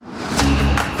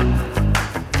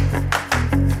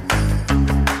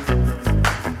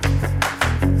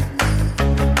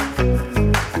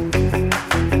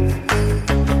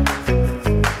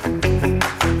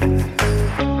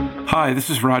Hi,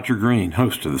 this is Roger Green,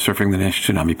 host of the Surfing the Nash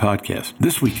Tsunami podcast.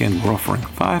 This weekend, we're offering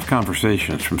 5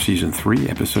 conversations from Season 3,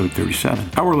 Episode 37.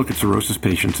 Our look at cirrhosis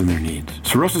patients and their needs.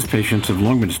 Cirrhosis patients have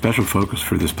long been a special focus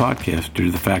for this podcast due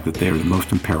to the fact that they are the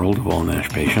most imperiled of all NASH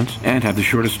patients and have the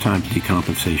shortest time to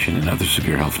decompensation and other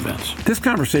severe health events. This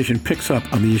conversation picks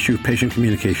up on the issue of patient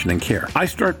communication and care. I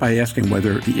start by asking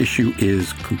whether the issue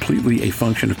is completely a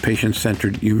function of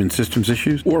patient-centered human systems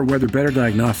issues or whether better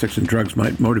diagnostics and drugs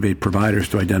might motivate providers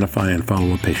to identify and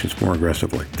follow up patients more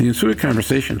aggressively. The ensuing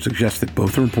conversation suggests that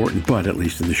both are important, but at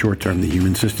least in the short term, the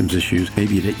human systems issues may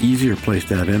be at an easier place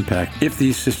to have impact if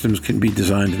these systems can be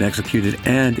designed and executed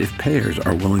and if payers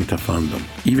are willing to fund them.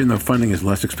 Even though funding is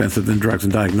less expensive than drugs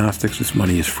and diagnostics, this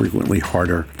money is frequently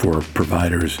harder for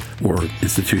providers or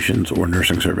institutions or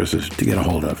nursing services to get a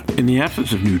hold of. In the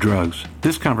absence of new drugs,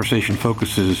 this conversation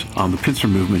focuses on the pincer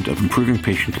movement of improving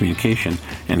patient communication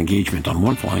and engagement on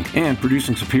one flank and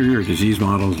producing superior disease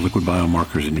models, liquid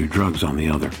biomarkers, and new drugs on the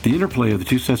other. The interplay of the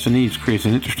two sets of needs creates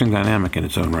an interesting dynamic in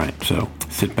its own right. So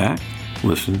sit back,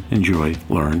 listen, enjoy,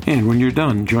 learn, and when you're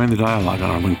done, join the dialogue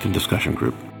on our LinkedIn discussion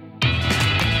group.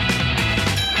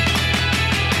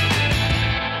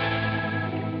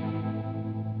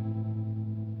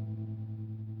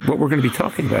 What we're going to be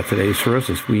talking about today is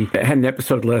cirrhosis. We had an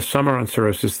episode last summer on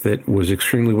cirrhosis that was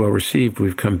extremely well received.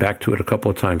 We've come back to it a couple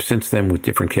of times since then with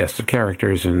different casts of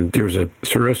characters. And there was a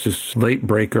cirrhosis late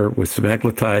breaker with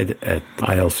semaglutide at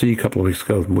ILC a couple of weeks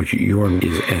ago, in which Jorn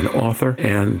is an author.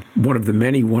 And one of the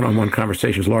many one-on-one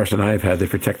conversations Lars and I have had that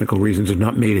for technical reasons have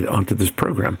not made it onto this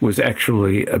program was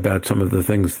actually about some of the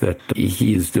things that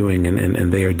he is doing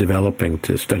and they are developing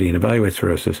to study and evaluate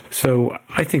cirrhosis. So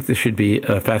I think this should be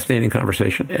a fascinating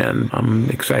conversation. And I'm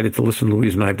excited to listen.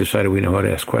 Louise and I have decided we know how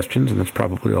to ask questions, and that's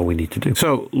probably all we need to do.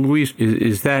 So, Louise,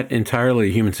 is that entirely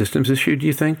a human systems issue, do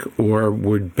you think? Or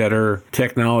would better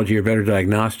technology or better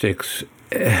diagnostics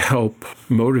help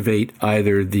motivate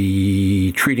either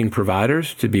the treating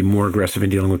providers to be more aggressive in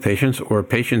dealing with patients or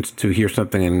patients to hear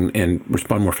something and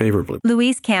respond more favorably?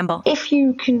 Louise Campbell. If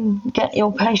you can get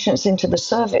your patients into the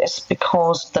service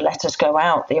because the letters go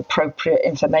out, the appropriate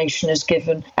information is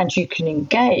given, and you can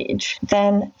engage,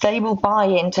 then they will buy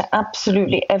into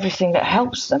absolutely everything that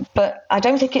helps them. But I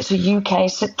don't think it's a UK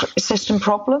system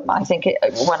problem. I think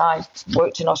when I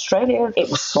worked in Australia, it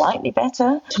was slightly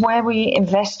better. It's where we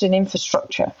invest in infrastructure.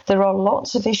 There are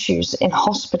lots of issues in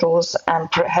hospitals and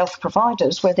health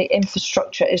providers where the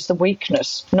infrastructure is the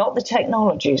weakness, not the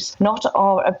technologies, not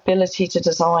our ability to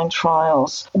design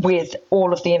trials with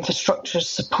all of the infrastructure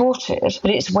supported,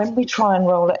 but it's when we try and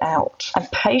roll it out. And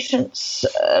patients,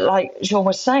 like Jean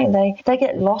was saying, they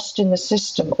get lost in the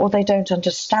system or they don't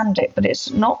understand it, but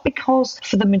it's not because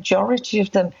for the majority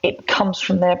of them it comes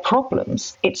from their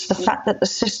problems. It's the fact that the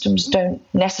systems don't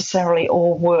necessarily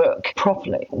all work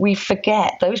properly. We forget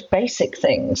those basic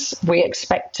things we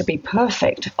expect to be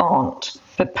perfect aren't.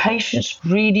 But patients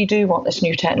really do want this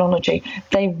new technology.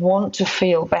 They want to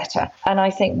feel better. And I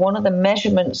think one of the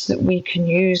measurements that we can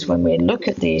use when we look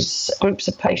at these groups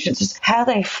of patients is how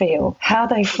they feel, how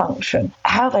they function,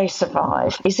 how they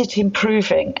survive. Is it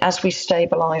improving as we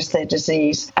stabilize their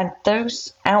disease? And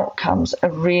those outcomes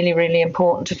are really, really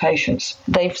important to patients.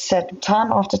 They've said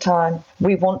time after time,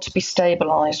 we want to be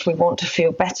stabilized. We want to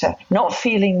feel better. Not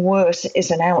feeling worse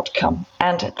is an outcome.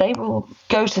 And they will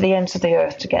go to the ends of the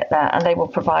earth to get that, and they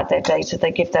will provide their data.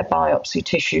 They give their biopsy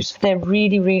tissues. They're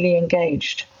really, really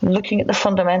engaged. Looking at the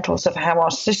fundamentals of how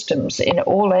our systems in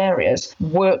all areas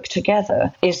work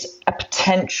together is a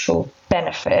potential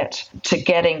benefit to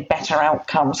getting better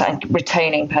outcomes and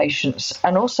retaining patients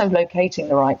and also locating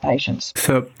the right patients.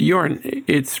 So, Jorn,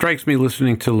 it strikes me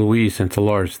listening to Louise and to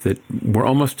Lars that we're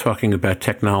almost talking about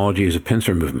technology as a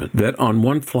pincer movement. That on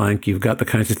one flank, you've got the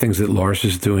kinds of things that Lars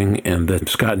is doing and that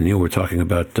Scott and Neil were talking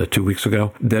about 2 weeks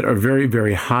ago that are very,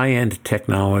 very high-end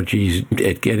technologies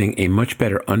at getting a much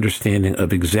better understanding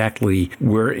of exactly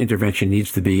where intervention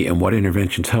needs to be and what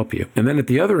interventions help you. And then at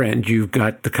the other end, you've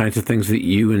got the kinds of things that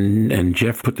you and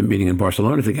Jeff put the meeting in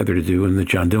Barcelona together to do and that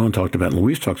John Dillon talked about and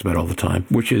Louise talks about all the time,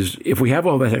 which is if we have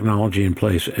all that technology in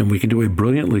place and we can do a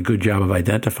brilliantly good job of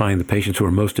identifying the patients who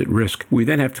are most at risk, we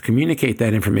then have to communicate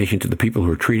that information to the people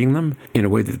who are treating them in a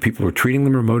way that the people who are treating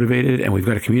them are motivated, and we've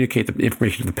got to communicate the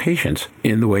information to the patients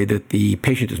in the way that the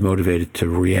patient is motivated to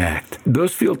react.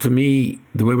 Those feel to me,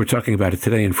 the way we're talking about it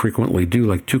today and frequently do,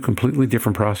 like two completely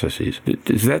different processes.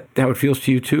 Is that how it feels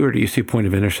to you too, or do you see a point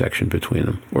of intersection between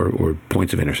them or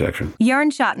points of intersection? system?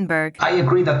 Jörn Schattenberg. I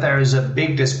agree that there is a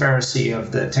big disparity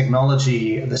of the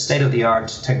technology, the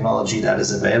state-of-the-art technology that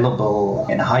is available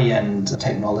in high-end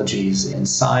technologies in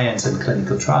science and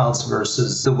clinical trials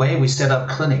versus the way we set up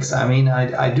clinics. I mean,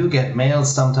 I do get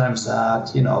mails sometimes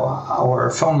that, our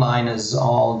phone line is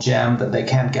all jammed and they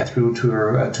can't get through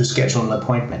to schedule an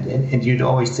appointment. And you'd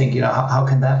always think, how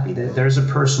can that be? There's a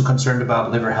person concerned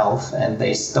about liver health and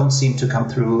they don't seem to come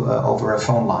through over a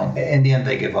phone line. In the end,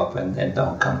 they give up and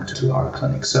don't come to our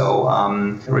clinic. So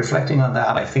reflecting on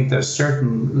that, I think there's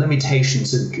certain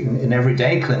limitations in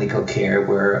everyday clinical care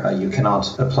where you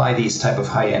cannot apply these type of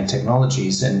high-end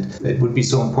technologies. And it would be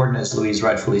so important, as Louise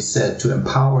rightfully said, to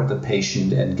empower the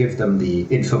patient and give them the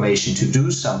information to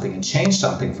do something and change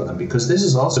something for them, because this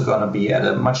is also going to be at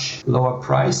a much lower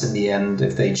price in the end.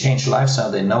 If they change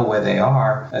lifestyle, they know where they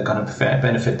are going to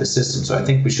benefit the system. So I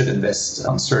think we should invest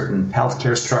on certain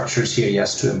healthcare structures here,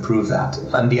 yes, to improve that.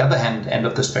 On the other hand, end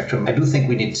of the spectrum, I do think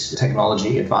we need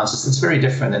technology advances. It's very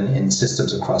different in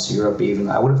systems across Europe even.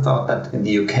 I would have thought that in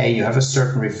the UK you have a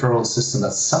certain referral system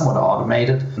that's somewhat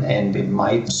automated and it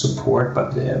might support,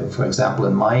 but for example,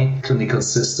 in my clinical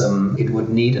system, it would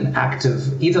need an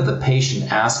active, either the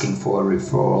patient asking for a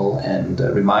referral and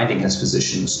reminding his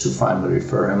physicians to finally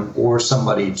refer him, or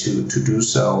somebody to do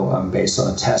so based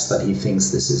on a test that he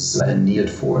thinks this is needed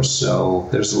for. So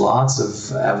there's lots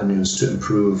of avenues to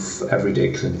improve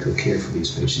everyday clinical care for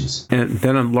these patients. And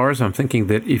then, Lars, I'm thinking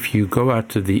that if you go out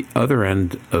to the other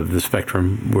end of the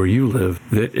spectrum where you live,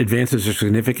 that advances are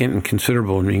significant and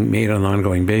considerable and being made on an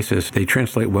ongoing basis. They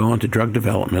translate well into drug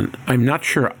development. I'm not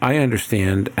sure I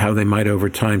understand how they might over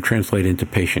time translate into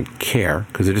patient care,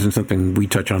 because it isn't something we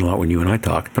touch on a lot when you and I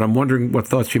talk. But I'm wondering what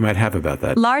thoughts you might have about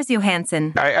that. Lars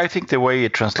Johansson. I think the way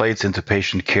it translates into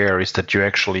patient care is that you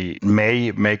actually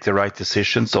may make the right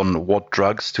decisions on what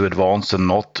drugs to advance and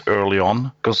not early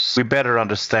on, because we better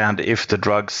understand if the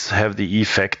drugs have the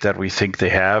effect that we think they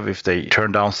have, if they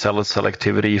turn down cell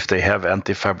selectivity, if they have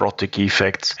antifibrotic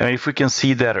effects. And if we can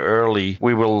see that early,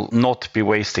 we will not be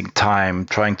wasting time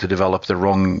trying to develop the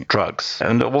wrong drugs.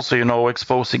 And also,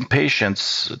 exposing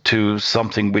patients to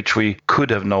something which we could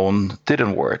have known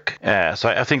didn't work. So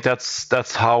I think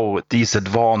that's how these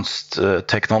advanced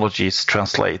technologies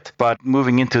translate. But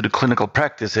moving into the clinical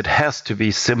practice, it has to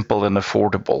be simple and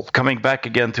affordable. Coming back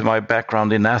again to my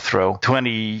background in athro,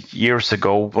 20 years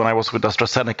ago when I was with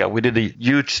AstraZeneca, we did a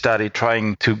huge study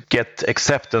trying to get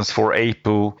acceptance for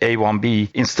APO A1B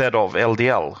instead of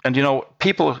LDL. And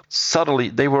people suddenly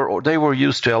they were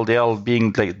used to LDL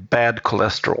being like bad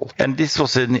cholesterol. And this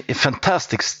was a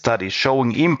fantastic study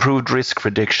showing improved risk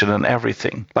prediction and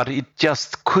everything. But it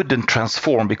just couldn't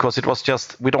transform because it was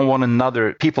just, we don't want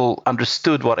another, people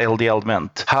understood what LDL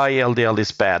meant. High LDL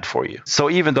is bad for you. So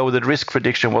even though the risk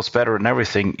prediction was better and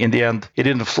everything, in the end, it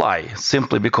didn't fly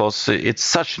simply because it's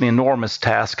such an enormous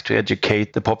task to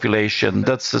educate the population.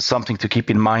 That's something to keep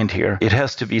in mind here. It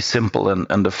has to be simple and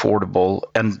affordable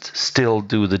and still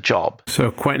do the job.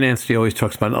 So Quentin Anstey always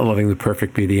talks about not letting the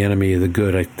perfect be the enemy of the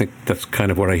good. I think that's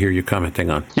kind of what I hear you commenting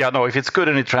on. Yeah, no, if it's good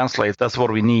and it translates, that's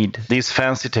what we need. These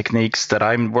fancy techniques that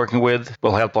I'm working with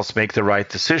will help us make the right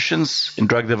decisions in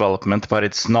drug development, but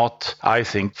it's not, I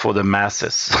think, for the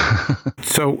masses.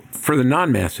 So for the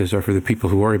non-masses, or for the people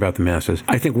who worry about the masses,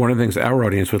 I think one of the things our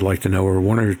audience would like to know are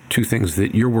one or two things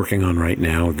that you're working on right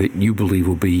now that you believe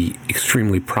will be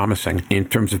extremely promising in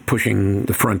terms of pushing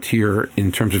the frontier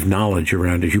in terms of knowledge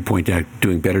around, as you point out,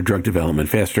 doing better drug development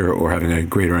faster or having a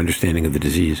greater understanding of the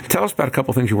disease. Tell us about a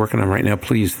couple of things you're working on right now,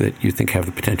 please, that you think have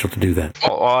the potential to do that.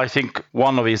 Well, I think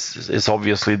one of these is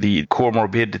obviously the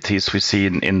comorbidities we see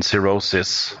in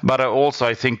cirrhosis. But also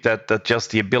I think that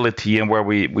just the ability and where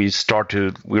we're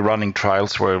running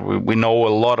trials where we know a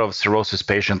lot of cirrhosis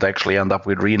patients actually end up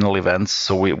with renal events.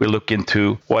 So we look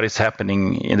into what is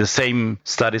happening in the same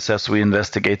studies as we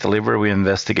investigate the liver, we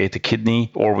investigate the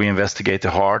kidney, or we investigate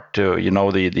the heart.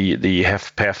 The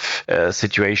HFpEF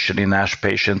situation in NASH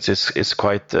patients is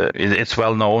quite, it's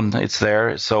well known, it's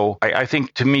there. So I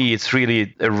think to me it's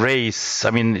really a race.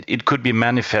 I mean, it could be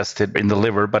manifested in the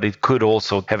liver, but it could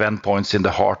also have endpoints in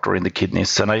the heart or in the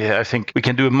kidneys. And I think we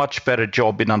can do a much better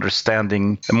job in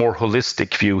understanding a more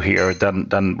holistic view here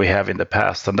than we have in the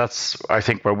past. And that's, I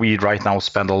think, where we right now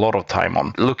spend a lot of time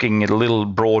on, looking a little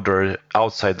broader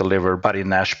outside the liver, but in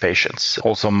NASH patients,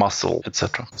 also muscle,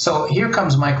 etc. So here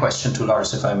comes my question to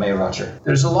Lars, if I may, Roger.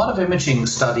 There's a lot of imaging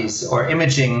studies or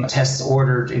imaging tests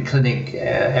ordered in clinic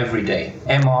every day,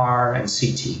 MR and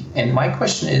CT. And my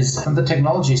question is, From the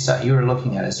technology side you were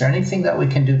looking at, is there anything that we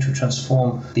can do to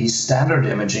transform these standard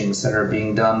imagings that are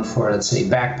being done for, let's say,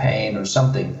 back pain or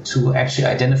something, to actually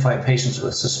identify patients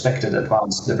with suspected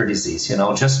advanced liver disease?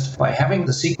 Just by having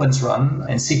the sequence run,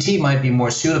 and CT might be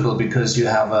more suitable because you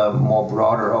have a more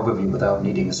broader overview without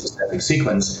needing a specific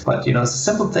sequence. But, it's a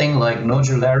simple thing like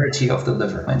nodularity of the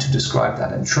liver, and to describe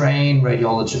that and train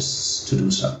radiologists to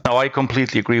do so. No, I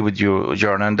completely agree with you,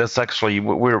 Jörn. And that's actually,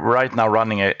 we're right now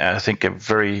running, I think, a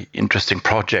very interesting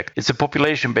project. It's a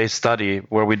population-based study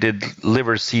where we did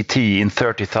liver CT in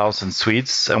 30,000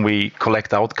 Swedes, and we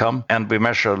collect outcome and we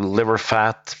measure liver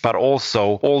fat, but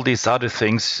also all these other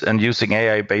things, and using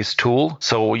AI-based tool,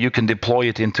 so you can deploy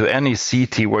it into any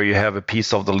CT where you have a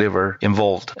piece of the liver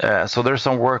involved. So there's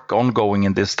some work ongoing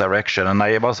in this direction, and I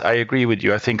agree with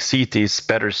you. I think CT is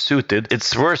better suited.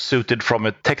 It's worse suited from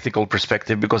a technical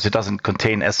perspective because it doesn't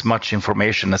contain as much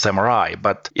information as MRI,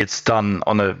 but it's done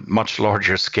on a much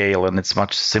larger scale and it's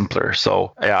much simpler.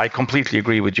 So I completely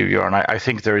agree with you, Jörn. I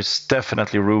think there is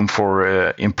definitely room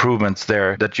for improvements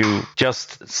there, that you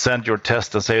just send your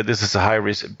test and say this is a high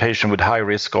risk patient with high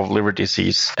risk of liver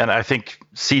disease. And I think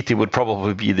CT would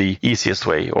probably be the easiest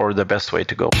way or the best way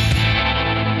to go.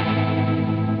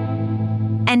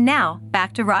 And now,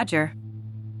 back to Roger.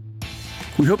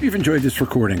 We hope you've enjoyed this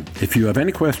recording. If you have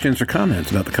any questions or comments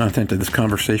about the content of this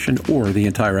conversation or the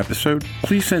entire episode,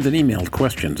 please send an email to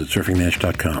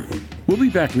questions@surfingthenash.com. We'll be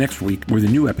back next week with a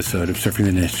new episode of Surfing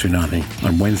the Nash Tsunami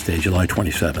on Wednesday, July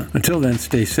 27th. Until then,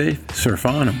 stay safe, surf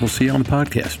on, and we'll see you on the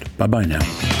podcast. Bye-bye now.